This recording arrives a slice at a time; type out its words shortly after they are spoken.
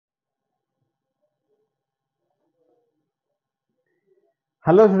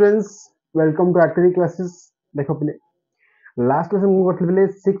Hello students, welcome to activity classes. देखो पिले last class में करथि पिले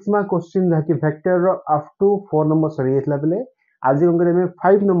 6 मार्क क्वेश्चन जाकि vector row up to 4 number सरी एतला पिले आज हम करे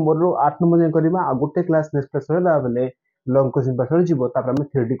 5 नंबर रो 8 नंबर जे करबा आ गुटे क्लास नेक्स्ट क्लास रे पिले लॉन्ग क्वेश्चन पर जीवो तापर हम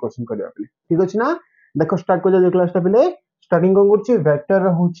 3D क्वेश्चन करबा पिले ठीक अछि ना। देखो स्टार्ट कर जे क्लास ता पिले स्टार्टिंग कोन करछि वेक्टर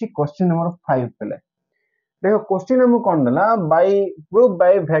रो होछि क्वेश्चन नंबर 5 पिले। देखो क्वेश्चन हम कोन दला bye prove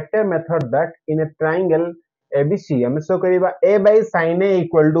by vector method that in a triangle ABC हम सो करिबा a by sin a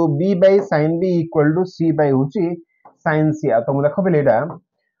equal to b by sin b equal to c by होची sin c। आ तुम देखो बेले एटा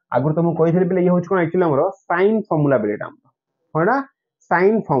आगु तुम कहिथले बेले ये होची कोन एक्चुअली हमरो sin फार्मूला बेले एटा होना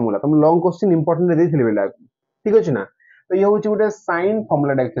sin फार्मूला तुम लॉन्ग क्वेश्चन इंपोर्टेंट देथिले बेले ठीक अछि ना। तो ये होची गुटे sin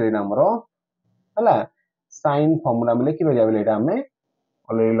फार्मूला एक्चुअली एटा हमरो हला sin फार्मूला बेले कि बेले एटा हमें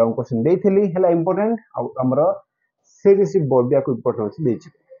ऑलरेडी लॉन्ग क्वेश्चन देथिली हला इंपोर्टेंट आ हमरो सीरीज बोर्ड या को इंपोर्टेंट अछि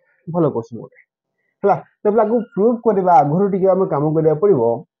देछि भलो क्वेश्चन गुटे हला। तब लागू प्रूव करबा आगुरु टिके हम काम करिया पड़िबो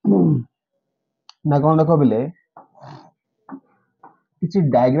ना कोन देखो बेले किछि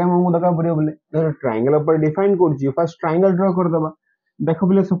डायग्राम हम देखा पड़िबो बेले जर ट्रायंगल ऊपर डिफाइन करछि फर्स्ट ट्रायंगल ड्रा कर दबा। देखो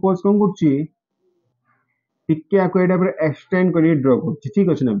बेले सपोज कोन करछि टिके आको एटा पर एक्सटेंड करी ड्रा करछि ठीक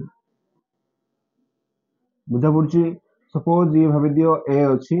अछि ना बुझा पड़छि। सपोज ये भाबे दियो ए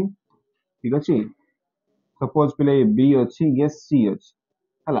अछि ठीक अछि सपोज पहले बी अछि ये सी अछि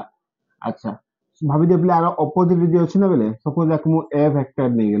हला। अच्छा भाबी दे पहले आरो ऑपोजिट जे अछि ना बेले सपोज आक मु ए वेक्टर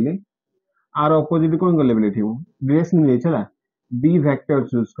नै गेली आर ऑपोजिट कोन गले बेले थिउ डायरेक्शन नै छला बी वेक्टर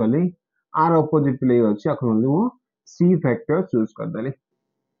चूज करली आर ऑपोजिट प्ले अछि अखन मु सी वेक्टर चूज कर देली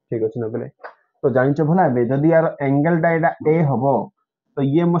ठीक अछि ना बेले। तो जानिछ भला बे जदी यार एंगल टा एटा ए हबो तो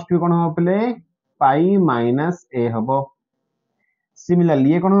ये मस्ट बी कोन हो प्ले पाई माइनस ए हबो।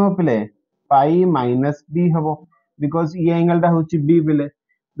 सिमिलरली ये कोन हो प्ले पाई माइनस बी हबो बिकॉज़ ये एंगल टा होची बी बेले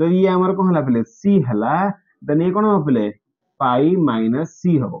तो ये हमर कोन हला प्ले सी हला देन ये कोन हो प्ले पाई माइनस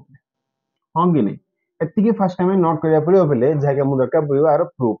सी हबो हां कि नै एतिके फर्स्ट टाइम नोट करिया पड़ियो बेले जाके मु दरकार पड़ियो आरो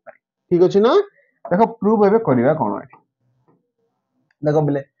प्रूफ पाई ठीक अछि ना। देखो प्रूफ एबे करिया कोन है देखो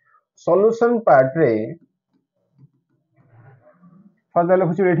बेले सॉल्यूशन पार्ट रे फर्दर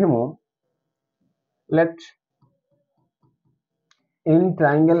लिखुछि एठी मु लेट इन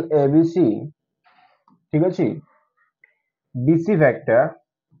ट्रायंगल ABC ठीक अछि BC vector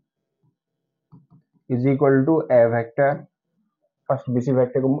is equal to A vector first BC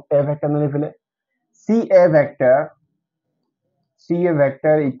vector को A वेक्टर ने लिखले CA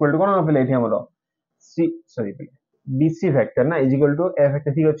वेक्टर इक्वल टू कोन होले एठी हमरो C सॉरी BC वेक्टर ना is equal to A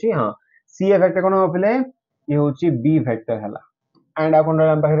vector ठीक अछि हां CA वेक्टर कोन होले ये होची B वेक्टर हला एंड आ कोन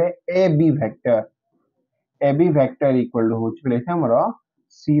हम पाखरे AB वेक्टर इक्वल टू होची पले हमरो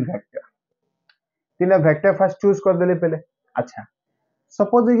C वेक्टर तीन वेक्टर फर्स्ट चूज कर देले पहले। अच्छा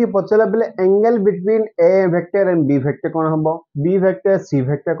सपोज ये पचला बेले angle between A vector and B vector कोन हबो B वेक्टर C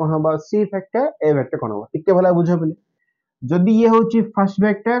वेक्टर कोन हबो C वेक्टर A वेक्टर कोन हबो इके भला बुझो बेले जदी ये होची फर्स्ट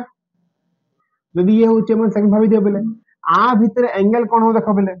वेक्टर जदी ये होची मन सेकंड भाबी दियो बेले आ भीतर एंगल कोन हो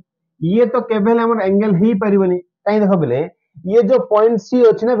देखो बेले ये तो केवल हमर एंगल ही परिबनी काई देखो बेले ये जो पॉइंट C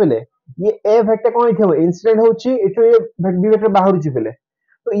अछि ना बेले ये A वेक्टर कोन हिथबो इंसिडेंट होची इतो ये B वेक्टर बाहर छी बेले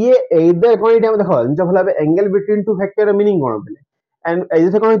तो ये इधर कोन टाइम देखो जो भला angle between two vector meaning कोन बेले एंड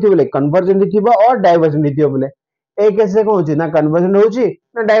ऐसे कोन हिथबो बेले कन्वर्जेंट हिथबो और डाइवर्जेंट हिथबो बेले ए केस से कोन होची ना कन्वर्जेंट होची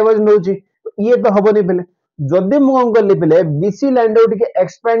ना डाइवर्जेंट होची ये तो हबो नै बेले जदी मु कोन करली बेले BC लाइन रो टिके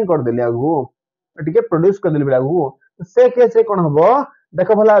एक्सपेंड कर देली आगु टिके प्रोड्यूस कर देली बेले आगु तो से केस से कोन हबो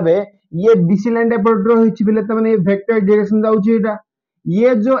देखो भला बे ये BC लाइन टा ड्रा होची बेले त माने वेक्टर डायरेक्शन जाउची एटा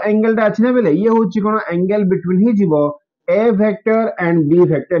ये जो एंगल टा अछि ना बेले ये होची कोन एंगल बिटवीन ही जीवो A vector and B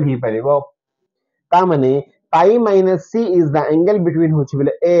vector ही परिबो ता माने pi minus C is the angle between होची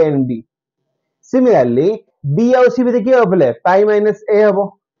बेले A and B। Similarly B और C भी किए बेले पाई माइनस A हबो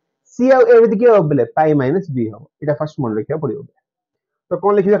C और A भी किए बेले पाई माइनस B हबो एटा फर्स्ट मन रखिया पड़ियो तो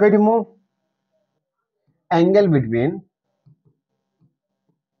कोन लिखि देखै मु एंगल बिटवीन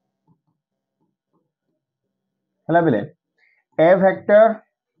हला बेले A vector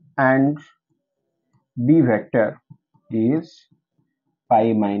and B vector is pi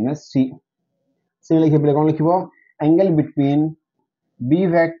minus C से लिखे बेले कोन लिखिबो angle between B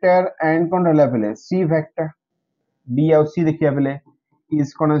vector and कोन रहला बेले C vector B और C देखिया बेले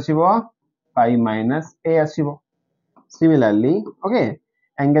is cone आसीबो pi minus A आसीबो। Similarly okay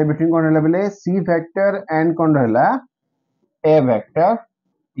angle between कोन रहला बेले C vector and कोन रहला A vector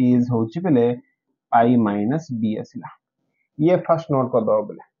इज होची बेले pi minus B आसीला ये फर्स्ट नोट कर दो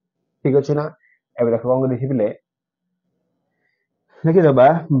बेले ठीक अछि ना। एबे देखबो हम लिखि बेले लिखि दबा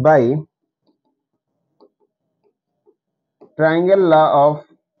bye triangle law of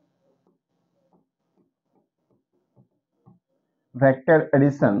vector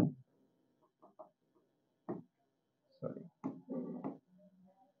addition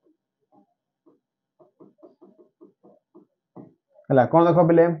हला कोन देखो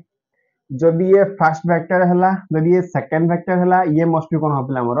बेले जदि ये फर्स्ट वेक्टर हला जदि ये सेकंड वेक्टर हला ये मस्ट बी कोन हो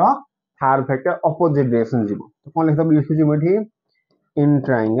पेला हमरो थर्ड वेक्टर ऑपोजिट डायरेक्शन जीवो तो कोन लिखतो लिखि जीवो एठी इन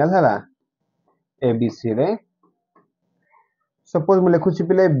ट्रायंगल हला एबीसी रे सपोज मैं लिखु छि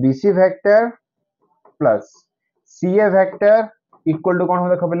पेले BC vector plus CA vector equal to कोन हो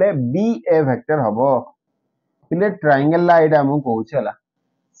देखो पेले बीए वेक्टर हबो पेले ट्रायंगल ला एटा हम कहू छि हला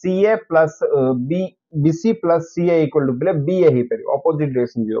CA plus BC plus CA equal to पहले BA ही पर opposite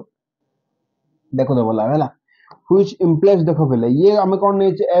direction जो देखो तो बोला है ना which implies देखो पहले ये हमें कौन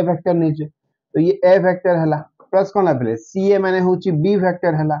नीचे A vector नीचे तो ये A vector है ला प्लस कौन है पहले CA मैंने होची B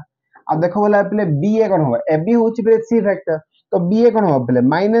vector है ला अब देखो बोला पहले BA कौन होगा AB होची पहले C vector तो BA कौन होगा पहले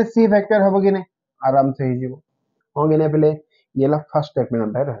माइनस C vector होगा कि नहीं आराम से ही जीवो होंगे ना पहले ये ला फर्स्ट स्टेप में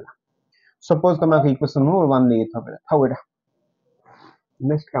नंबर रहला सपोज तो मैं इक्वेशन हो 1 नहीं था पहले था बेटा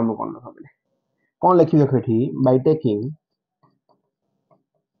नेक्स्ट काम कौन रखा पहले कौन लिखी देखो थी by taking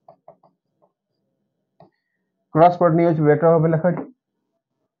cross product better हो लिखा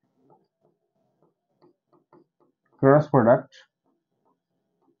क्रॉस प्रोडक्ट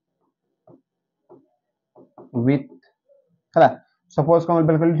विथ हला सपोज कौन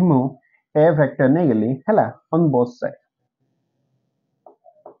बिल्कुल लिखमु ए वेक्टर ने गेली हला on both side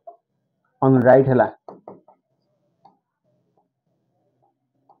on right हला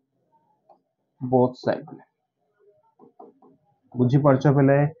बोथ साइड बुझी परछो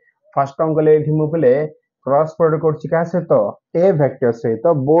पहले फर्स्ट टाइम गले एठी मु पहले क्रॉस प्रोडक्ट करछि का से तो ए वेक्टर से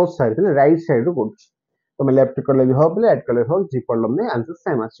तो बोथ साइड पहले राइट साइड रो करछि तो मैं लेफ्ट करले भी हो पहले राइट करले हो जी प्रॉब्लम में आंसर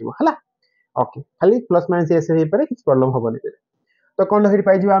सेम आसीबो हला ओके खाली प्लस माइनस ऐसे ही परे किछ प्रॉब्लम होबो नहीं तो कोन हेड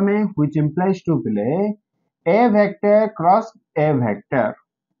पाइ जिवा में व्हिच इंप्लाइज टू पहले ए वेक्टर क्रॉस ए vector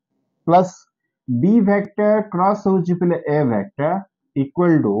plus B vector cross होछि पहले ए वेक्टर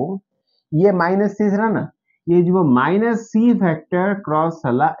इक्वल टू ये माइनस सी था ना ये जो माइनस सी वेक्टर क्रॉस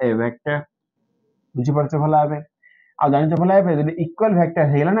हला ए वेक्टर बुझी परछ भला आबे आ जानि तो भला आबे जदि इक्वल वेक्टर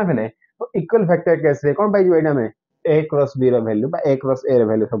हेला ना पहले तो इक्वल वेक्टर केस रे कोन पाइ जो एटा में a cross b row value बा a cross a row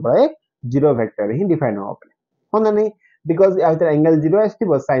value सब बड़ा जीरो वेक्टर ही डिफाइन हो पहले होना नहीं because आइतर angle zero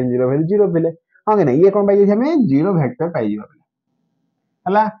आस्तिबो sin zero value zero पहले हां नहीं ये कोन पाइ जे हमें जीरो वेक्टर पाइ जो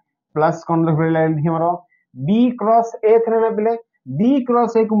हला प्लस कोन रख पहले हमरो b क्रॉस a थरे ना पहले b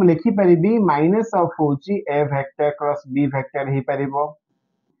क्रॉस a को लिखि परिबी माइनस ऑफ होची a vector cross b vector he परिबो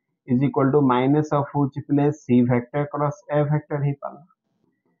is equal to minus of होची plus c vector cross a vector ही पाला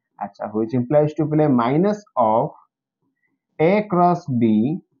अच्छा which implies to play minus of a cross b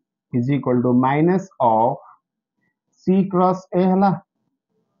is equal to minus of c cross a हला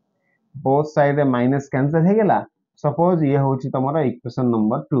both side रे minus cancel हे गेला suppose ये होची तमरा equation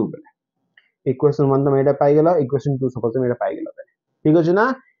number 2 बेले equation 1 तो Meta पाई गेला इक्वेशन 2 सपोज मेटा पाई गेला ठीक अछि ना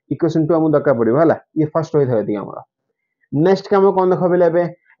इक्वेशन 2 हम दरकार पड़िबो हला ये फर्स्ट होय थयती हमरा नेक्स्ट काम कोन देखो बेले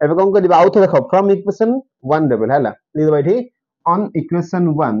एबे कोन कर दिबा आउथ देखो फ्रॉम इक्वेशन 1 लेवल हला लिख दो बैठी ऑन इक्वेशन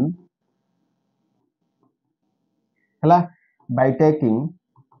 1 हला by taking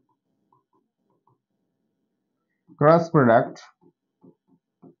cross product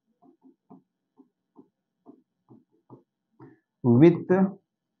with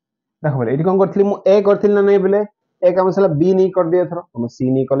देखो बोले एटी कोन करथली मु a करथली ना नहीं बोले a काम सला b नहीं कर दिया थरो हम c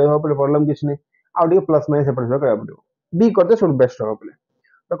नहीं कले हो पड़े प्रॉब्लम किछ नहीं आ डी प्लस माइनस से पड़े करा पड़ो b करते सब बेस्ट हो पड़े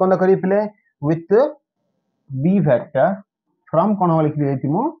तो कोन करी पले with b वेक्टर फ्रॉम कोन हो लिख देती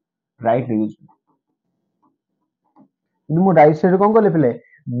मु राइट यूज मु राइट साइड कोन करले पले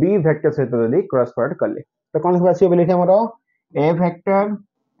b वेक्टर से तो यदि क्रॉस प्रोडक्ट करले तो कोन लिखबा से बोले हमरो a vector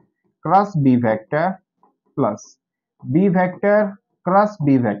cross b vector plus b vector cross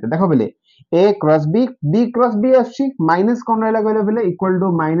b vector देखो बोले a cross b cross b आछि माइनस कोन रहला गले बोले इक्वल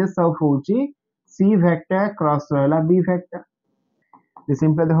टू माइनस ऑफ होची c वेक्टर क्रॉस रहला b वेक्टर तो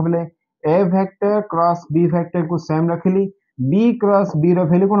सिंपल देखो बोले a vector cross b vector को सेम रखली b क्रॉस b रो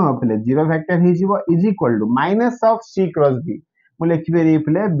वैल्यू कोन हो पले जीरो वेक्टर ही जीवो is equal to minus of c cross b मु लिखि बेरी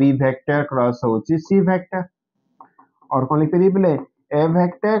पले b वेक्टर क्रॉस होची c वेक्टर और कोन लिखि बेरी पले a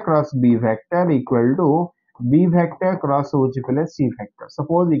vector cross b vector equal to b vector cross होची पले c वेक्टर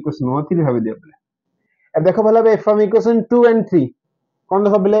सपोज इक्वेशन 3 भाबे दियो पले अब देखो भला बे फ्रॉम इक्वेशन 2 एंड 3 कोन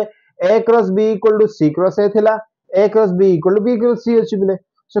देखो पले a cross b equal to c cross a थिला a cross b equal to b cross c अछि पले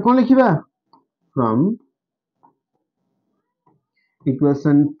सो कोन लिखिबा from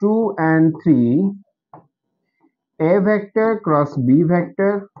equation 2 and 3 a vector cross b vector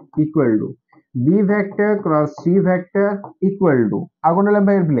equal to b vector cross c vector equal to आगोन ले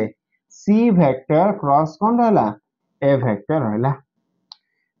भाई play c vector cross कौन रहला a vector रहला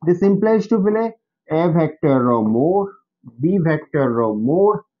this implies to बेले a vector row mode b vector row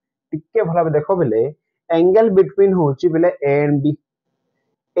mode टिके भला देखो बेले एंगल बिटवीन होची बेले a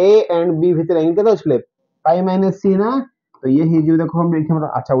and b भीतर एंगल केते अछि बेले पाई माइनस c ना तो ये ही जो देखो हम लिखे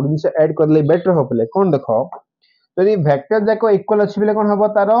अच्छा उडन से ऐड कर ले बेटर हो बेले कोन देखो यदि वेक्टर जाको इक्वल अछि बेले कोन हबो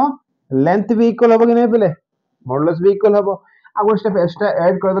तारो लेंथ भी इक्वल हबो कि नै बेले मॉडुलस भी इक्वल हबो आ गो स्टेप एक्स्ट्रा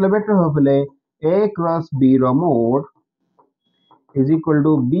ऐड कर देले बेटर हो बेले a cross b row mode is equal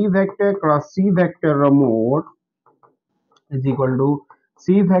to b vector cross c vector row mode is equal to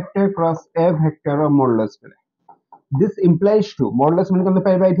c vector cross a vector row modulus बेले this implies to modulus मन कोन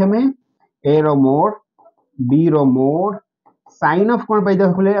पाइ by हमें a row mode b row mode sin of कोन पाइ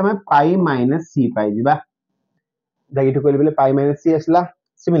जा बेले हमें pi minus c पाइ जिबा जागिटु कहले बेले pi minus c असला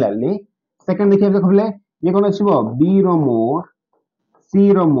सिमिलरली सेकंड देखिए देखो बेले ये कोन छिबो b रो मोड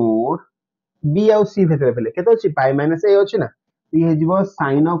c रो मोड b आउ c भेतरे बेले केते अछि पाई माइनस a अछि ना ये जिवो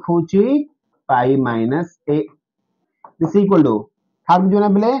sin of होची pi minus a this equal to हम जो ना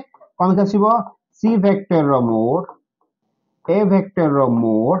बेले कोन खसिबो c vector row mode a vector row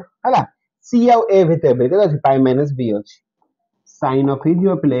mode हला c आउ a भेतरे बेले केते अछि पाई माइनस b अछि sin of ही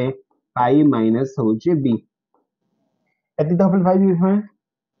जो बेले पाई माइनस होची b एति तो अपन 5 में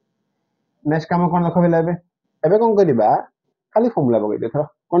नेक्स्ट काम कोन देखो बेले एबे कोन करिबा खाली फॉर्मूला बगै देखो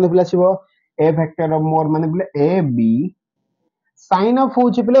कोन बेले आसीबो a वेक्टर ऑफ मोर माने बेले a b sin ऑफ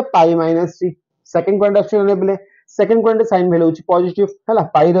होची बेले pi minus c second point option ने बेले सेकंड पॉइंट साइन वैल्यू होची पॉजिटिव हला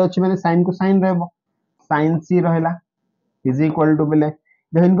पाई रे होची माने sin को sin रहबो sin c रहला इज इक्वल टू बेले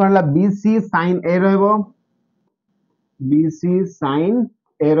then cone La bc sin a रहबो bc sin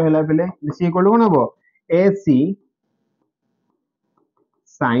a रहला बेले इज इक्वल टू कोन हबो ac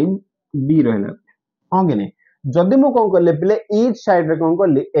sin b रहला हां के नै जदि मु कोन करले पले ईच साइड रे कोन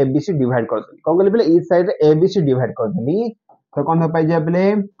करली abc डिवाइड कर देली कोन करले पले ईच साइड रे abc डिवाइड कर देली तो कोन हो पाइ जा पले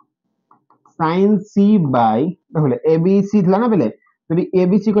sin c बाय देखले abc थला ना पले तो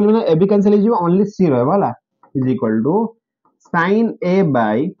abc करले ना ab कैंसिल हो जिवो ओनली c रहबो वाला is equal to sin a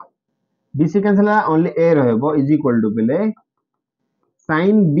bye bc cancel होला ओनली a रहबो इज इक्वल टू पले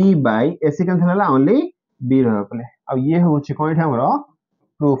sin b bye ac cancel होला ओनली b रहबो पले अब ये होची कोन एठा हमरो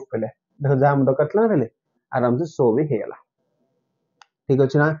प्रूफ पले देखो जा हम तो कटला पले आराम से सो भी हेला ठीक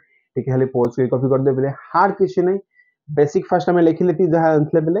अछि ना ठीक है खाली पोज के कॉपी कर दे पले हार्ड किछि नै बेसिक फर्स्ट हमें लिखि लेती जहा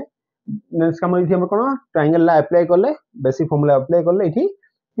अंतले पले नेक्स्ट काम इथि हम कोन ट्रायंगल ला अप्लाई करले बेसिक फार्मूला अप्लाई करले इथि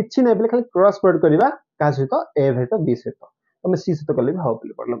किछि नै पले खाली क्रॉस प्रोडक्ट करबा का सहित a सहित b सहित तो मैं c सहित करले भी हो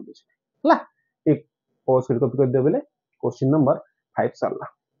पले प्रॉब्लम किछि हला एक पोज के कॉपी कर दे पले क्वेश्चन नंबर 5 सल्ला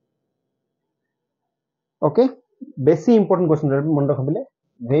ओके बेसी इंपोर्टेंट क्वेश्चन मन रख पले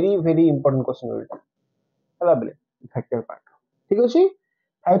very important question होइटा हला बेले फैक्टर पार्ट ठीक अछि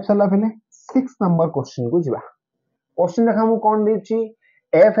 5 सला बेले 6 नंबर क्वेश्चन को जिबा क्वेश्चन देखा हम कोन देछि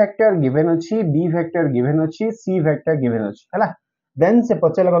a फैक्टर गिवन अछि b फैक्टर गिवन अछि c फैक्टर गिवन अछि हला देन से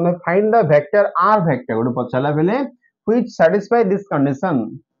पचला कोन find the vector r factor गोटे पचला बेले व्हिच सैटिस्फाई दिस कंडीशन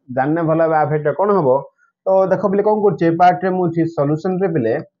जानने भला बा फैक्टर कोन हबो तो देखो बेले कोन करछे पार्ट रे मुठी सॉल्यूशन रे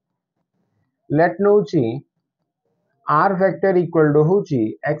बेले late नोची r vector equal to होची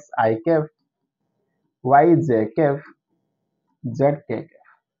x I cap y j cap z k cap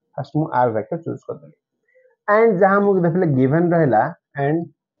first मु r vector चूज कर देली एंड जहां मु देखले गिवन रहला एंड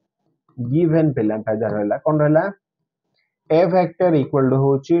गिवन पेला पैदा रहला कोन रहला a vector equal to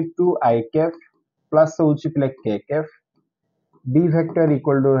होची 2 I cap प्लस होची play k cap b vector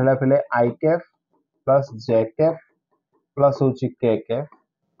equal to रहला पहले I cap plus j cap plus होची k cap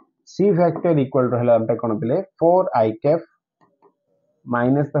C vector equal to रहला हमटा कोन पले 4 I cap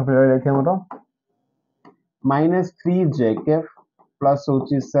माइनस तो फिर लेखे हमरो -3 j cap प्लस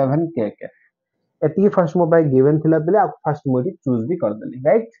होची 7 k cap एती फर्स्ट मो बाय गिवन थिला पले आ फर्स्ट मोडी चूज भी कर देली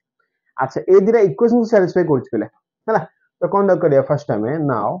राइट अच्छा ए दिरा इक्वेशन को सैटिस्फाई करछ पले हला तो कोन करिया फर्स्ट टाइम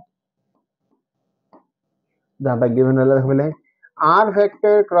नाउ जहां बाय गिवन रहला पले r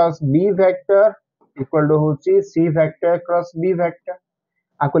vector cross b vector equal to होची c vector cross b vector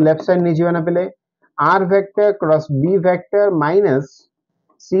आपको लेफ्ट साइड नहीं जीवाना पहले r vector cross b vector minus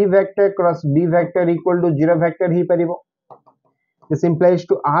c vector cross b vector equal to 0 vector he परिबो this implies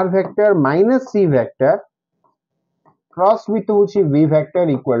to r vector minus c vector cross with होची b vector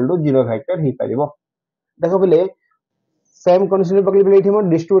equal to 0 vector ही परिबो देखो पहले same condition पकली पहले इथि म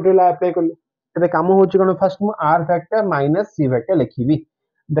distributive law apply करली तबे काम होची कोन first म r vector minus c vector लिखिबी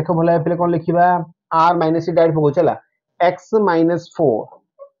देखो भला पहले कोन लिखिबा r minus c डायरेक्ट हो चला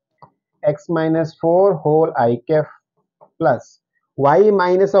x minus 4 whole I cap plus y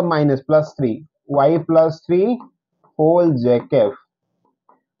minus of minus plus 3 y plus 3 whole j cap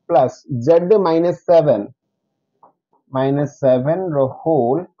plus z minus 7 minus 7 row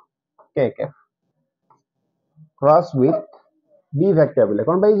whole k cap cross with b vector बोले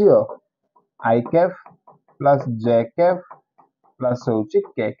कौन पाई जियो I cap plus j cap plus होची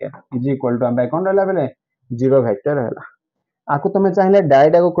k cap is equal to हम कौन रहला बेले zero vector रहला आको तमे चाहिले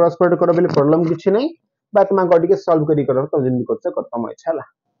डायरेक्ट आको क्रॉस प्रोडक्ट करो बेले प्रॉब्लम किछि नै बा तमा को टिके सॉल्व करी करो तो जिन करछ कर तम इच्छा हला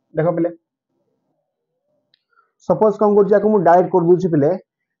देखो बेले सपोज कोन कर जाको मु डायरेक्ट कर दूची बेले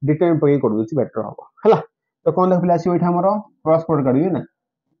डिटरमिनेंट पके कर दूची बेटर हो हला तो कोन लेख बेले आसी ओइठा हमरो क्रॉस प्रोडक्ट करियो ना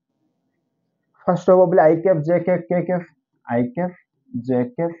फर्स्ट हो बेले I cap j cap k cap I cap j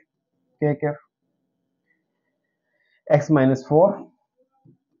cap k cap x minus 4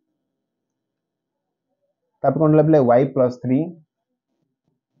 तब कोन लेबले y plus 3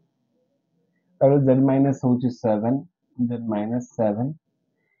 तब z minus होची 7 z minus 7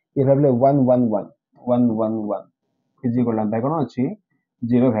 ये लेबले 1 1 1 1 1 1 इज इक्वल टू कोन अछि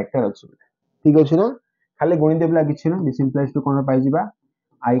जीरो वेक्टर अछि ठीक अछि ना खाली गणित देबला किछि ना दिस इंप्लाइज टू कोन पाइ जिबा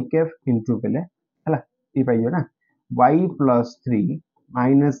I cap into बेले हला ई पाइयो ना y plus 3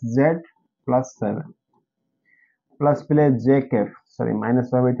 minus z plus 7 plus बेले j cap सॉरी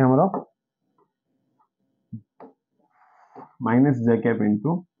माइनस हो बेटा हमरो minus j cap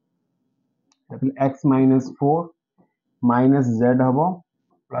into x minus 4 minus z हबो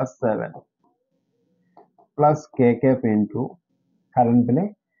plus 7 plus k cap into कारण बेले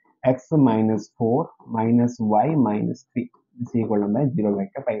x minus 4 minus y minus 3 is equal to 0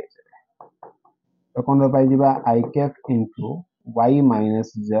 vector पाइ जाय तो कोन पाइ जिबा I cap into y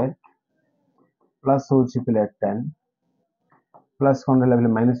minus z plus होची बेले 10 plus कोन लेवल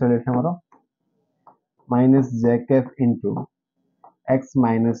माइनस लेले हमरो minus j cap into x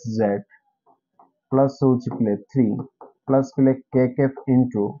minus z plus होची बेले 3 plus बेले k cap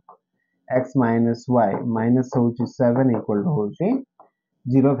into x minus y minus होची 7 equal to होची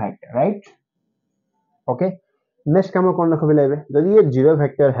 0 वेक्टर राइट ओके नेक्स्ट काम कोन रख बेले जदी ये 0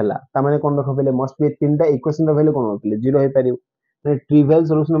 वेक्टर हला त माने कोन रख बेले मस्ट बी तीनटा इक्वेशन रो वैल्यू कोन होतले 0 हे पारियो माने ट्रिवियल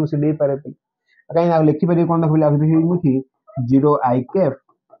सॉल्यूशन हम से दे पारे काई ना लिखि पारियो कोन रख बेले अब देखि मुठी 0 I cap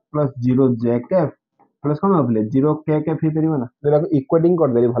plus 0 j cap plus cone होतले 0 k cap हे पारियो ना जरा इक्वेटिंग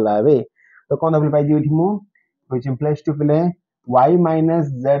कर देली भला हबे तो कोन होतले पाइ दियो मु व्हिच इंप्लाइज टू बेले y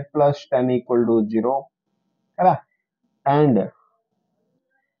minus z plus 10 equal to 0 है and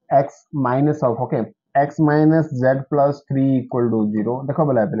x minus of okay x minus z plus 3 equal to 0 देखो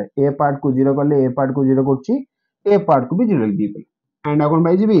बोला पहले a पार्ट को 0 कर ले a पार्ट को 0 करछि a पार्ट को भी 0 लिख दी पहले एंड अकोन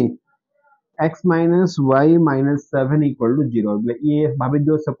भाई जी भी x minus y minus 7 equal to 0 बोले ये भाभी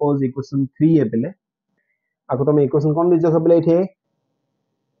दो सपोज इक्वेशन 3 है पहले आको तुम इक्वेशन कोन दिजो सब इथे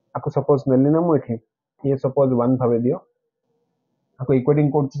आको सपोज नेली ना मु इथे ये सपोज 1 भाबे दियो आको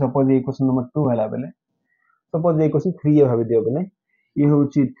इक्वेटिंग करछि सपोज इक्वेशन नंबर 2 हला पहले सपोज इक्वेशन 3 है भाबे दियो पहले ये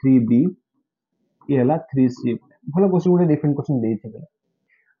होची 3b ये हला 3c भलो क्वेश्चन गुटे डिफरेंट क्वेश्चन देइथे बेले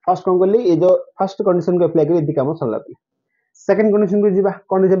फर्स्ट कोन करली ये जो फर्स्ट कंडीशन को अप्लाई करी काम सरला बेले सेकंड कंडीशन को जीवा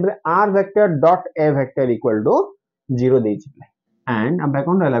कंडीशन बेले r vector dot a vector equal to 0 देइछि बेले एंड अब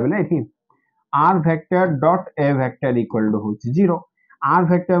कोन रहला बेले एठी r vector dot a vector equal to होची 0 r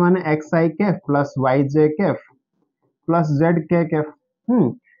वेक्टर माने xi Kaif plus yj Kaif plus zk Kaif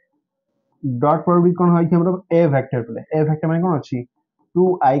dot product कोन होई हमरो a वेक्टर बेले a वेक्टर माने कोन अछि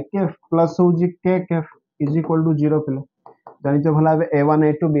 2i Kaif plus होजी k Kaif is equal to 0 पेले जानि छ भला a1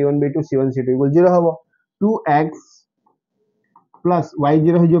 a2 b1 b2 c1 c2 equal 0 हबो 2x प्लस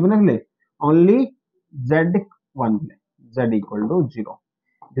y0 हो जो बने only z1 z equal to 0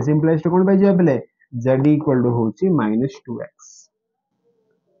 this implies to cone by J Pele z equal to होची -2x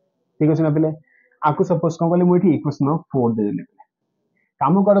ठीक है ना पेले आकु सपोज कोन कहले मोठी इक्वेशन ऑफ 4 दे देले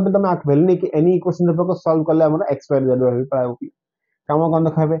काम करबे तमे आक वैल्यू ने एनी इक्वेशन को सॉल्व करले हमरा x y z वैल्यू पाए काम कोन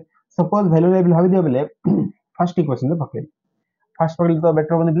देखाबे सपोज वैल्यू लेवल भाबी दियो बेले फर्स्ट इक्वेशन दे पके फर्स्ट पकड़ तो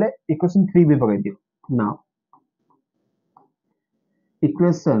बेटर बने बेले इक्वेशन 3 भी पके दियो नाउ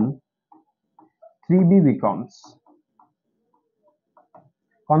इक्वेशन 3b becomes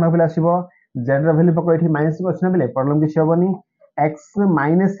कोन बेले आसीबो z र वैल्यू पके एठी माइनस को छना बेले प्रॉब्लम किछ होबनी x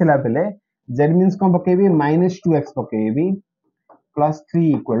माइनस थिला बेले z means cone पकेबी -2x पकेबी +3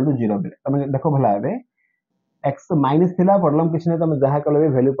 equal to 0 बेले तमे देखो भला हबे x माइनस थिला प्रॉब्लम किछ नै तमे जहा कलबे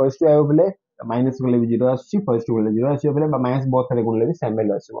वैल्यू पॉजिटिव आयो बेले माइनस को भी 0 आसी पॉजिटिव को 0 आसी बेले माइनस बहुत सारे गुण भी सेम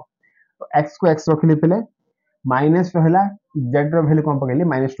वैल्यू आसीबो तो x को x रखली पेले माइनस रहला z row value cone पकेली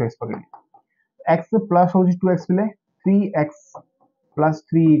 -2x पकेली x plus होजी 2x Pele 3x plus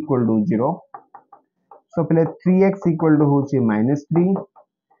 3 equal to 0 so Pele 3x equal to होची -3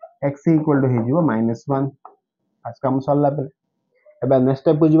 x इक्वल टू हे जीवो -1 आज काम सॉल्व ला पेले एबा नेक्स्ट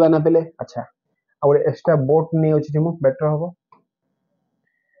स्टेप बुझिबा ना पेले अच्छा और एक्स्ट्रा बोट नै अछि जेमु बेटर होबो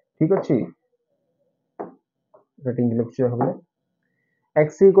ठीक अछि रेटिंग लिखछ होबे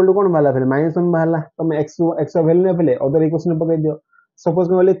x इक्वल टू कोन वाला पहले -1 वाला तुम x वैल्यू ने पहले अदर इक्वेशन पकई दियो सपोज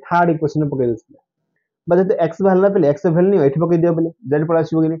कोन वाली थर्ड इक्वेशन पकई दो बजे तो x वाला पहले x वैल्यू नहीं एठी पकई दियो पहले z पड़ा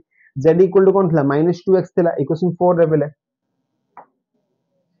आसीबो कि z इक्वल टू कोन थला -2x थला इक्वेशन 4 रे पहले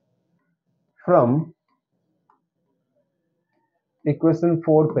फ्रॉम इक्वेशन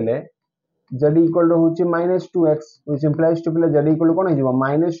 4 पहले z इक्वल टू होची -2x व्हिच इंप्लाइज टू पहले z इक्वल टू कोन हो जिवो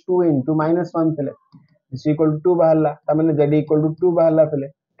 -2 into -1 पहले इज इक्वल टू 2 बाहरला त माने z इक्वल टू 2 बाहरला पहले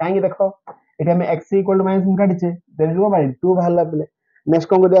काहे देखो एठी हम x equal to -1 काढिचे z equal to 2 बाहरला पहले नेक्स्ट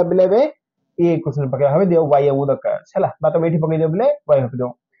कोन को दिया पहले बे ये इक्वेशन पके हवे दियो y हमु दरकार छला बात हम एठी पके दियो पहले y हवे दियो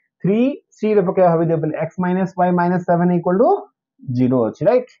 3c रे पके हवे दियो पहले x - y - 7 इक्वल टू 0 अछि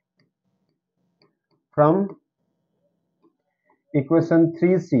राइट फ्रॉम इक्वेशन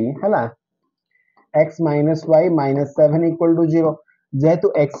 3c हला x - y - 7 इक्वल टू 0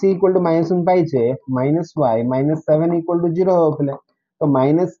 जेहेतु x इक्वल टू -1 पाई छे -y - 7 इक्वल टू 0 हो पहले तो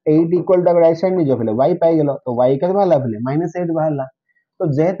 -8 इक्वल टू राइट साइड नहीं जो पहले y पाई गेलो तो y के बाहरला पहले -8 बाहरला तो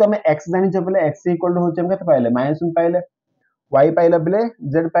जेहेतु हमें x जानि छ पहले x इक्वल टू होचे हम कते पाइले -1 पाइले y पाइले पहले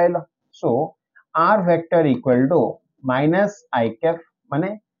z pilo so r vector equal to -i cap माने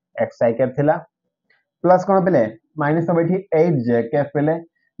x i कैप थिला प्लस कोन पहले माइनस तो बैठी 8 j कैप पहले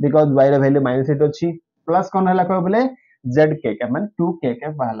बिकॉज़ y रे वैल्यू -8 अछि प्लस कोन हला को पहले z k कैप माने 2 k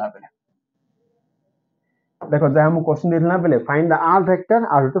कैप बाहरला पहले देखो जे हम क्वेश्चन देथला पहले find the r vector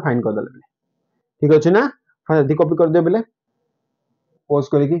r तो फाइंड कर देले ठीक अछि ना फाइंड दी कॉपी कर दे पहले पोज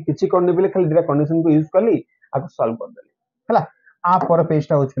करी कि किछि करने पहले खाली दिरा कंडीशन को यूज करली आको सॉल्व कर देली हला आ पर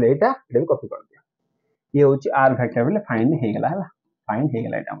पेजटा होछ पहले एटा भी कॉपी कर दिया ये होछि r वेक्टर पहले फाइंड हे गेला हला फाइंड हे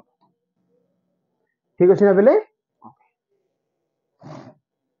गेला एटा ठीक अछि ना पहले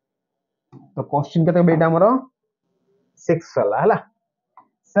तो क्वेश्चन केते बेटा हमरो 6 वाला हला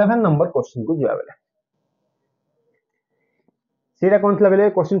 7 नंबर क्वेश्चन को जिया बेले सेटा कोन थला बेले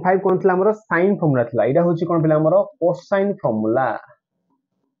क्वेश्चन 5 कोन थला हमरो साइन फार्मूला थला एटा होछि कोन बेले हमरो कोसाइन फार्मूला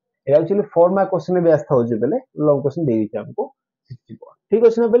एटा एक्चुअली 4 मार्क क्वेश्चन में व्यस्त हो जे बेले लॉन्ग क्वेश्चन दे दिछ हमको 64 ठीक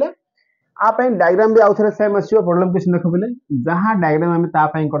अछि ना बेले आ पय डायग्राम भी आउथरे सेम आसीयो प्रॉब्लम क्वेश्चन देखो बेले जहां डायग्राम हम ता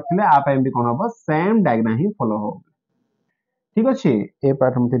पय करथिले आ पय भी कोन हो सेम डायग्राम ही फॉलो हो ठीक अछि ए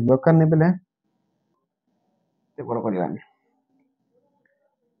पार्ट हम ते दरकार नै बेले ते पर करिवानी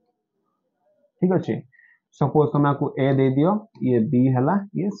ठीक अछि सपोज तुमको a दे दियो ये b हला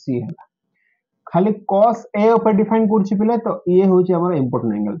ये c हला खाली cos a ऊपर डिफाइन करछि पले तो ये होछि हमर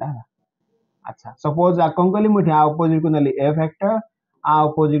इंपोर्टेंट एंगल ता अच्छा सपोज आ कोन कहली मुठी आ अपोजिट को नली a फैक्टर आ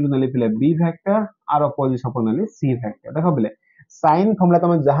अपोजिट को नली पले b factor are opposite suppose नली c फैक्टर देखो पले साइन फार्मूला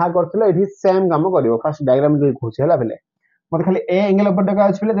तुम जहां करथिलो एठी सेम काम करियो फर्स्ट डायग्राम जे खोछि हला पले मत खाली a एंगल ऊपर डका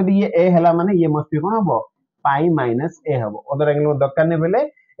अछि पले जब ये a हला माने ये मस्ट बी कोन हबो पाई माइनस a हबो अदर एंगल में दरकार नै पले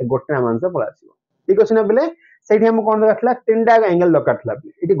ए गोटे नाम आंसर पळा आसीबो ठीक अछि ना पले सेठी हम कोन दरकारथला तीनटा एंगल दरकारथला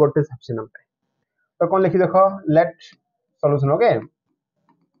एठी गोटे सफिशिएंट हम तो कोन लिखि देखो late solution okay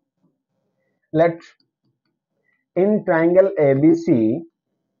let in triangle ABC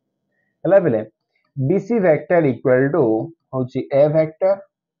हला पले BC वेक्टर इक्वल टू होची A vector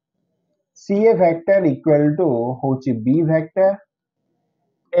CA vector equal to होची B vector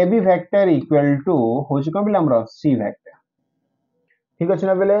AB vector equal to होची कोन पले हमरो C वेक्टर ठीक अछि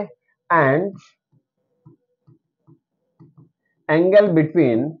ना पले and angle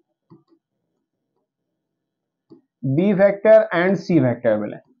between B vector and C vector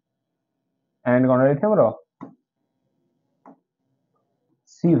पले एंड कोन लिखे हमरो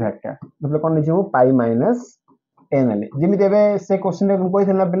C वेक्टर मतलब कोन लिखिबो पाई माइनस a नले जिमि देबे से क्वेश्चन रे कोइ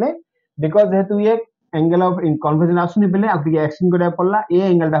थला पले बिकॉज़ जेहेतु ये एंगल ऑफ कन्वर्जन आसुनी पले आपके एक्शन कोडा पड़ला ए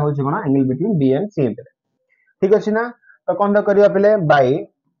एंगल टा होछि कोन angle between B and C पले ठीक अछि ना तो कोन द करिया पले bye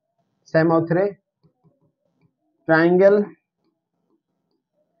same आउथरे triangle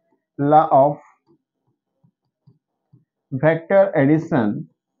law of vector addition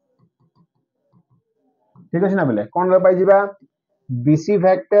ठीक अछि ना पले कोन द पाइ जिबा BC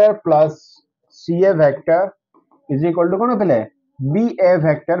vector plus CA vector is equal to कोन पले BA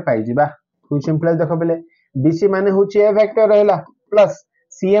वेक्टर पाइ जिबा कुछ सिंपल देखो पले BC माने होची A वेक्टर रहला प्लस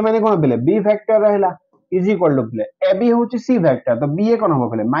CA माने कोन पले B वेक्टर रहला इज इक्वल टू पले AB होची C वेक्टर तो BA कोन हो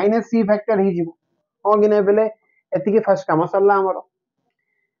पले माइनस C वेक्टर ही जिवो हो कि नै पले एति के फर्स्ट काम सरला हमरो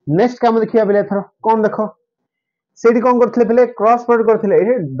नेक्स्ट काम देखिया पले थरो कोन देखो सेठी कोन करथले पले क्रॉस प्रोडक्ट करथले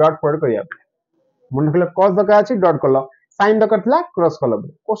ए डॉट प्रोडक्ट करिया मन पले cos दका अछि डॉट कलो साइन द करथला क्रॉस कलो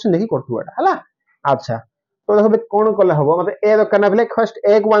क्वेश्चन देखि करथु एटा हला अच्छा तो देखो कोन कले हबो मतलब a दका ना पले फर्स्ट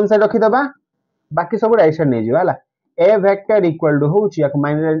a को वन साइड रखि दबा बाकी सब राइट साइड नै जिवा हला a वेक्टर इक्वल टू होची एक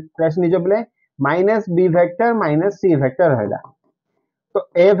माइनस प्लस नै जो पले minus b vector minus c vector रहला तो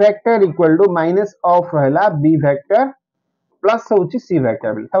a vector equal to minus of रहला b वेक्टर प्लस होची c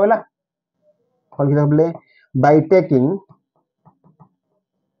वेक्टर बोले बोला for example by taking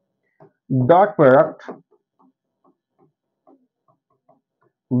dot product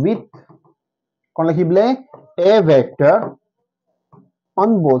with कौन लिखी बोले a vector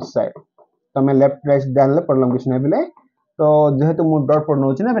on both side तो मैं लेफ्ट राइट डाल प्रॉब्लम किछ नै बोले तो जेहेतु मु डॉट पर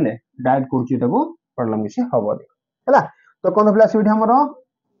नोची ना बोले डायरेक्ट करछि तको प्रॉब्लम किछ हबो हला तो कोन प्लस विथ हमरो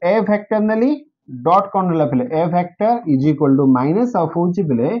a वेक्टर नेली डॉट कोन ला बोले a vector is equal to minus of होची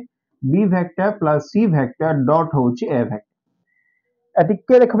बोले b vector plus c vector dot होची a वेक्टर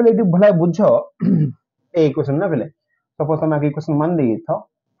एतिके देखबले एति भला बुझो ए इक्वेशन ना बोले सपोज हम इक्वेशन मान देई थो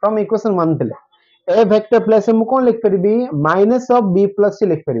फ्रॉम इक्वेशन मान देले a वेक्टर प्लस हम कोन लिख परबी minus of b plus c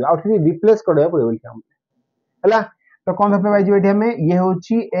लिख परबी आउट रिप्लेस करबे पड़े हम हला तो कौन होते भाई जी हमें ये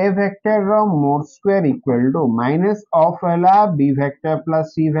होची a vector row mode square equal to minus of वाला b vector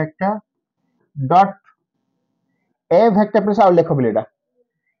plus c vector dot a vector plus आउ लिखो बेटा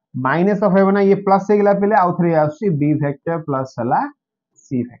माइनस ऑफ है ना ये प्लस से गेला पहले आउ थ्री आसी b वेक्टर प्लस वाला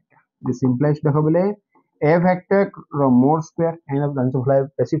c वेक्टर दिस इंप्लाइज देखो बोले a vector row mode square end of answer fly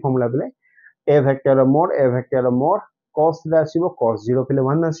basic formula बोले a vector row mode cos रा आसीबो cos 0 पहले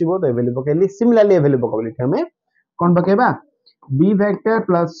 1 आसीबो तो वैल्यू पकेली सिमिलरली वैल्यू पकेली हमें कौन पकेबा b vector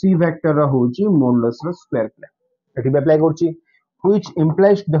plus c vector होची मॉडुलस रो स्क्वायर प्ले एठी अप्लाई करची व्हिच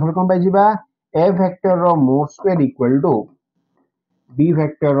इंप्लाइज देखो कोन पाइ जिबा a vector row mode square equal to b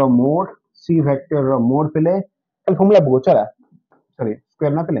vector row mode c vector row mode पहले फार्मूला बगो चला सॉरी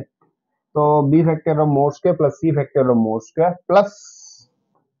स्क्वायर ना पहले तो b वेक्टर रो mode square plus c vector रो mode square plus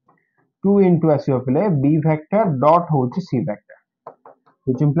 2 into आसीबो पहले b vector dot होची c vector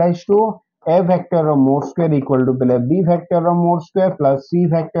which implies to a vector row mode square equal to पहले b vector रो mode square plus c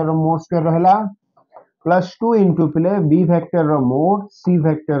vector रो mode square रहला plus 2 into पहले b vector row mode c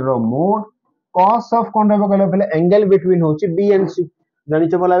vector row mode cos of cone रहबो कहले पहले angle between होची b and c जानि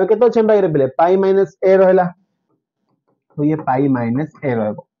छ बोलाबे केतो छेंबा रे पहले पाई माइनस a रहला तो ये पाई माइनस a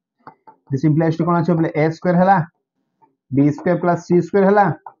रहबो दिस इंप्लाइज टू कोन छ पहले a स्क्वायर हला b square plus c square हला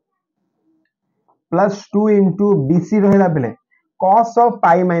प्लस 2 into bc रहला पहले cos of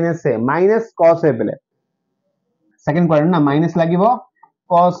pi minus a minus cos a पहले सेकंड क्वाड्रेंट ना माइनस लागिवो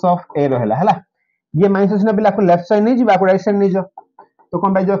cos of a रहला हला ये माइनस ना पहले आपको लेफ्ट साइड नहीं जीवा आपको राइट साइड नहीं जो तो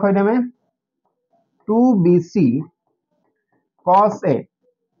कोन बाइ जो खइने में 2bc cos a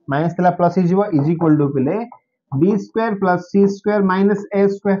माइनस तला प्लस ही जीवो इज इक्वल टू पहले b square plus c square minus a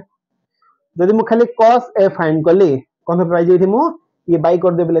square यदि मु खाली cos a फाइंड करली कोन बाइ जे मु ये बाइ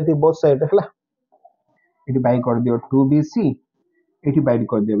कर दे पहले बोथ साइड हला इटी बाइ कर दियो 2bc इटी बाइ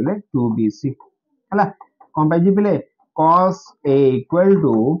कर दियो बोले 2bc हला कोन बाइ जी पहले cos a इक्वल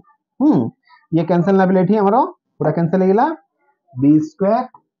टू ये कैंसिल ना पहले हमरो पूरा कैंसिल हो गेला b square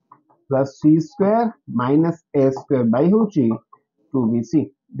plus c square minus a square by होची 2bc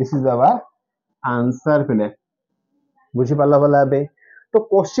this is our answer पहले बुझी पाला वाला बे तो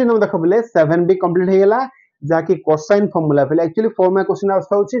क्वेश्चन हम देखो बोले 7b कंप्लीट हो गेला जाकी कोसाइन फार्मूला पहले एक्चुअली फॉर्म क्वेश्चन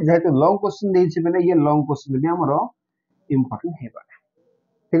आस्था होची जेहेतु लॉन्ग क्वेश्चन देई छी पहले ये लॉन्ग क्वेश्चन भी हमरो इंपोर्टेंट हे बा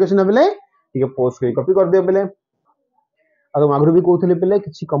ठीक है ना पहले ठीक है पोस्ट के कॉपी कर दियो पहले अगर मागरू भी कहउथले पहले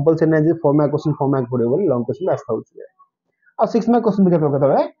किछि कंपलसरी नै जे फॉर्म क्वेश्चन पड़े बोली लॉन्ग क्वेश्चन आस्था होची आ 6 मार्क क्वेश्चन भी केतो केतो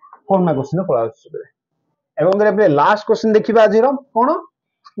फॉर्म क्वेश्चन पळा होची पहले एवं करे पहले लास्ट क्वेश्चन देखिबा आजिरो कोन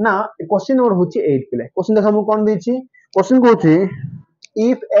ना क्वेश्चन नंबर होची 8 पहले क्वेश्चन देखा हम कोन देछि question कहउछि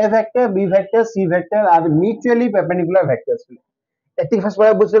if a vector b vector c vector are mutually perpendicular vectors एति फर्स्ट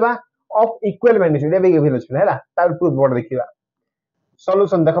बड़ा बुझबा of equal magnitude एबे गिवन अछि हैला तार प्रूफ बोर्ड देखिबा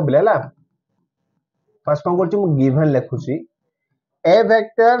सॉल्यूशन देखो बिले हैला फर्स्ट कोन करछि मु given लेखुछि a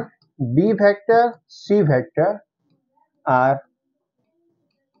vector b vector c vector are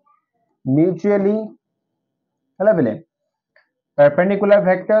mutually हैला बिले perpendicular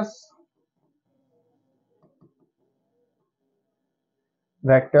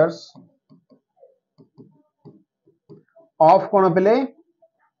vectors of कोन पहले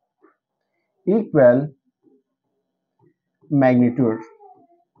equal magnitude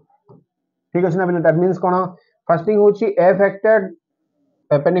ठीक है ना पहले that means cone first thing होची a vector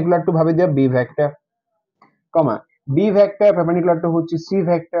perpendicular to भाबे दियो b vector कमा b vector perpendicular to होची c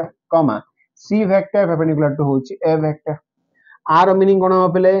vector कमा c vector perpendicular to होची a vector आर मीनिंग कोन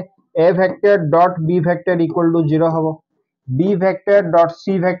पहले a vector dot b vector equal to 0 हबो b vector dot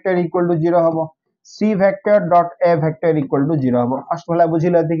c vector equal to 0 हबो c vector dot a vector equal to 0 हबो first वाला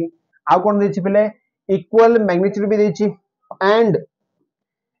बुझिला देखि आ कोन देछि पहले इक्वल मैग्नीट्यूड भी देछि and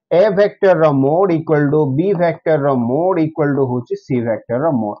a vector row mode equal to b vector row mode equal to होछि c vector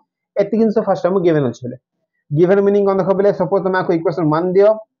रो mode एति जिंस फर्स्ट हम गिवन अछि गिवन मीनिंग कोन देखो बेले सपोज तुम आपको इक्वेशन 1 दियो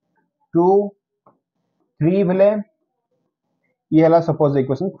 2 3 बेले ये हला सपोज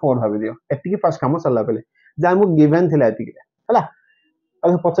इक्वेशन 4 भाबी दियो एति की फर्स्ट काम सरला बेले जा हमको गिवन थिला एति की हला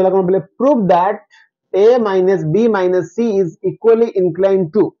अब पछला कोन बेले prove that a minus b minus c is equally inclined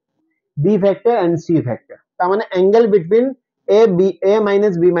to b factor and c factor ता माने angle between a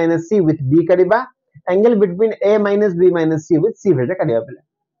minus b minus c with b करिबा angle between a minus b minus c with c factor करिबा बेले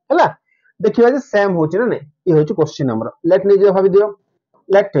हला देखिबा जे same होची ना नै ई होची क्वेश्चन नंबर लेट लीजिए भाबी दियो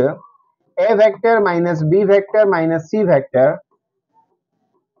late a vector minus b vector minus c vector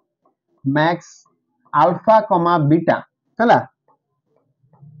max alpha comma beta हला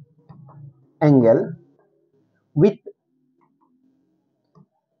angle with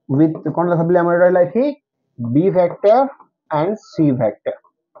कोन लखबले हमर रहला थी b vector and c vector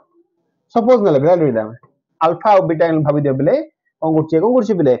suppose न लगे लेदा अल्फा और बीटा एंगल भाबी दियो बेले कोन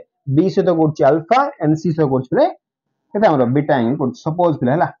करछि बेले b से तो करछि अल्फा एंड c से करछि बेले केता हमर बीटा एंगल करछि सपोज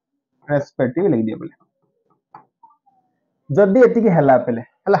बेले हला रेस्पेक्टिव लिख दियो बेले जदी एति के हला बेले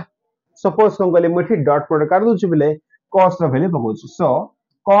हला सपोज कोन कहले मुठी डॉट प्रोडक्ट काट दोछि बेले cos row value पकोछि so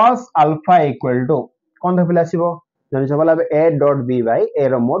cos alpha equal to cone the बेले आसीबो जने सबला a dot b bye a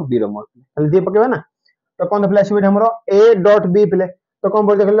row mode b row mode हल दे पकेबा ना तो कोन द बेले आसीबो हमरो a डॉट b बेले तो कोन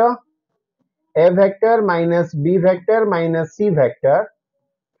बोल देखलो a vector minus b vector minus c vector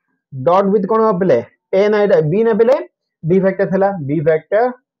dot with कोन बेले a ना b ना बेले b vector थला b vector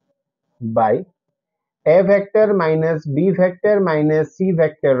by a vector minus b vector minus c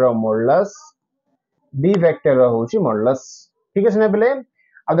vector row modulus b vector रो होची मॉडुलस ठीक है ना बेले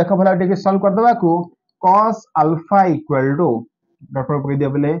अब देखो भला टिके सॉल्व कर दबा को cos alpha equal to dot पर पकड़ दिया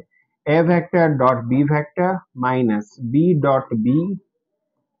बेले a vector dot b vector minus b dot b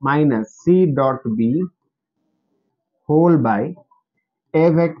minus c dot b whole by a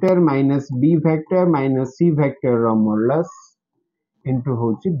vector minus b vector minus c vector row modulus into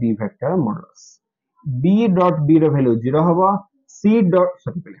होची b vector modulus b dot b रो value 0 होबो c dot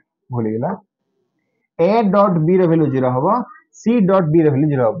sorry पहले भूल गेला a dot b row value 0 होबो c dot b रो value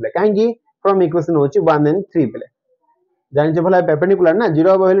 0 होबले काहे कि from equation होची 1 and 3 पहले जानि जे भला परपेंडिकुलर ना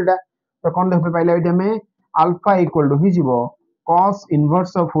 0 होबो वैल्यूटा तो कोन देखबे पाइले एठी हमें अल्फा इक्वल टू ही जीवो cos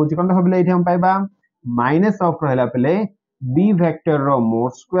इनवर्स ऑफ होची कोन देखबे एठी हम पाइबा माइनस ऑफ रहला पहले b vector row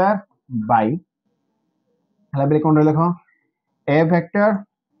mode square by हला बेले कोन रहला a vector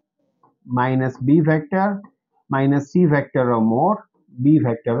minus b vector minus c vector row mode b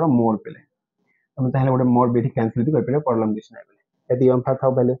vector row mode पले हम ताहले गोटे मोड बेठी कैंसिल भी कर पले प्रॉब्लम दिस नै पले यदि हम था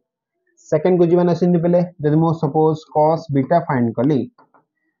पहले सेकंड को जीवन असिन पले जदि मो सपोज cos बीटा फाइंड करली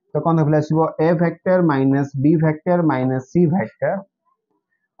तो कोन पले आसीबो a vector minus b vector minus c vector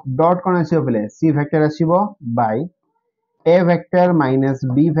dot कोन आसीबो पले c vector आसीबो bye a vector minus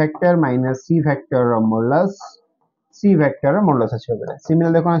b vector minus c vector row modulus c vector row modulus आसीबो पले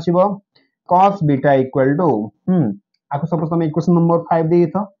सिमिलर देखो आसीबो cos beta equal to आको suppose हम equation number 5 देई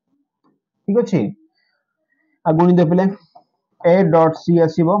तो ठीक अछि आ गुणी दे पले a dot c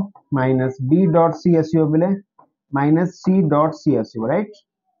आसीबो minus b dot c आसीबो पले minus c dot c आसीबो right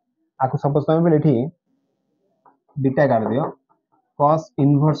आको सपोज हम पले एठी बीटा काट दियो cos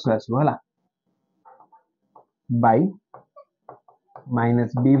इनवर्स आसीबो हला bye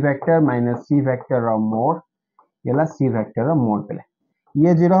minus b vector minus c vector रो मोड येला c वेक्टर रो मोड पले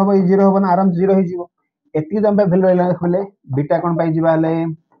ये 0 होबो ये 0 होबो ना आराम 0 हो जीवो एति जम पे वैल्यू रहला देखले बीटा कोन पाई जीवा ले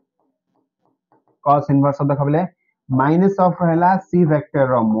cos इनवर्स देखबले माइनस ऑफ रहला c vector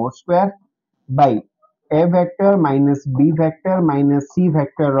row mode square by a vector minus b vector minus c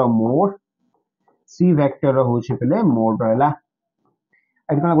vector row mode c vector रो होछि पले मोड रहला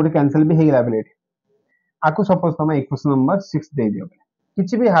एठना गोटे कैंसिल भी हे गेला पले आको सपोज हम इक्वेशन नंबर 6 दे दियो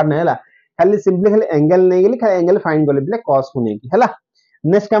किछि भी हार नै हला खाली सिंपली खाली एंगल नै गेली खाली एंगल फाइंड करले पले cos को नै की हला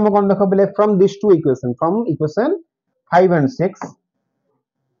नेक्स्ट हम कोन देखो पले from this two equation from equation 5 and 6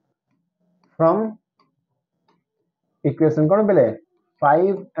 from equation कोन पले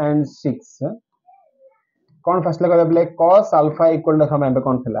 5 and 6 कोन फर्स्ट लगा पले cos अल्फा इक्वल टू हम पे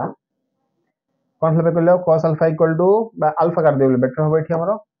कोन थला कोन लगे पले cos alpha equal to alpha कर देबे बेटर होबे एठी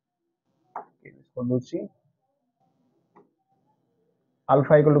हमरो इसको दोछि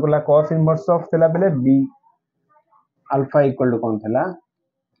अल्फा इक्वल टू कला cos इनवर्स ऑफ थला पले b अल्फा इक्वल टू कोन थला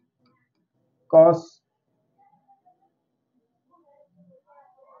cos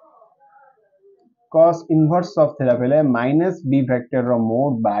इनवर्स ऑफ थला पले minus b vector row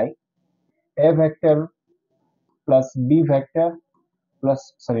mode bye a vector plus b vector plus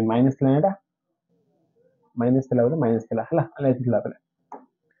sorry minus थला माइनस थला हला अले थला पले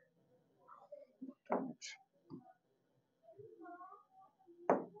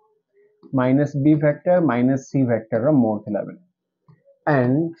माइनस बी फैक्टर माइनस सी फैक्टर रो मोड थिला बेले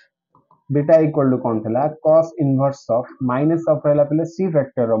एंड बीटा इक्वल टू कौन थिला cos inverse of minus of रहला पहले सी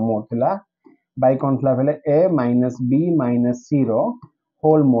फैक्टर रो मोड थिला बाय कौन थिला पहले a minus b minus c row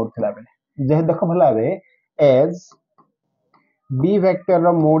whole mode थिला पहले जे देखो भला बे as b vector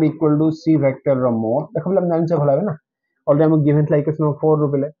row mode equal to c vector row mode देखो भला जान से भला बे ना ऑलरेडी हम गिवन थिला इक्वेशन 4 रो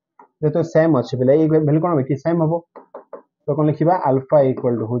पहले जे तो सेम अछि पहले एक वैल्यू कोन बे सेम हबो तो कौन लिखिबा अल्फा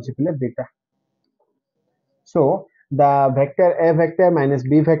इक्वल टू होछि पहले beta so the vector a vector minus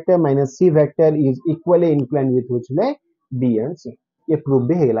b vector minus c vector is equally inclined with which way b and c ये प्रूफ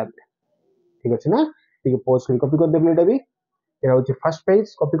भी हेला ठीक अछि ना ठीक है पॉज कर कॉपी कर दे बेले भी एरा होछि फर्स्ट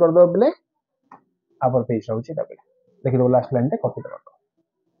पेज कॉपी कर दो बेले अपर पेज होछि ता बेले देखि दो लास्ट लाइन पे कॉपी कर दो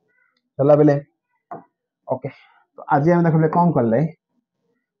चला बेले ओके तो आज हम देखले कोन करले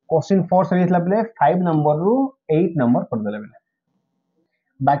क्वेश्चन 4 सरी थला बेले 5 नंबर रु 8 नंबर कर देले बेले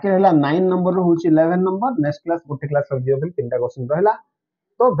बाकी रहला 9 नंबर रु होछि 11 नंबर नेक्स्ट क्लास गोटे क्लास सब दियो बेले तीनटा क्वेश्चन रहला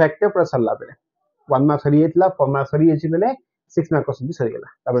तो वेक्टर पर सरला बेले 1 मार्क सरी हेतला 4 मार्क सरी हेछि बेले 6 मार्क क्वेश्चन भी सरी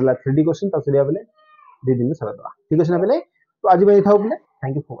गेला तबला 3D क्वेश्चन त सरिया बेले 2 दिन में सरा दवा ठीक अछि ना बेले तो आज बे थाउ बेले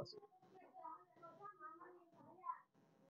थैंक यू फॉर वाचिंग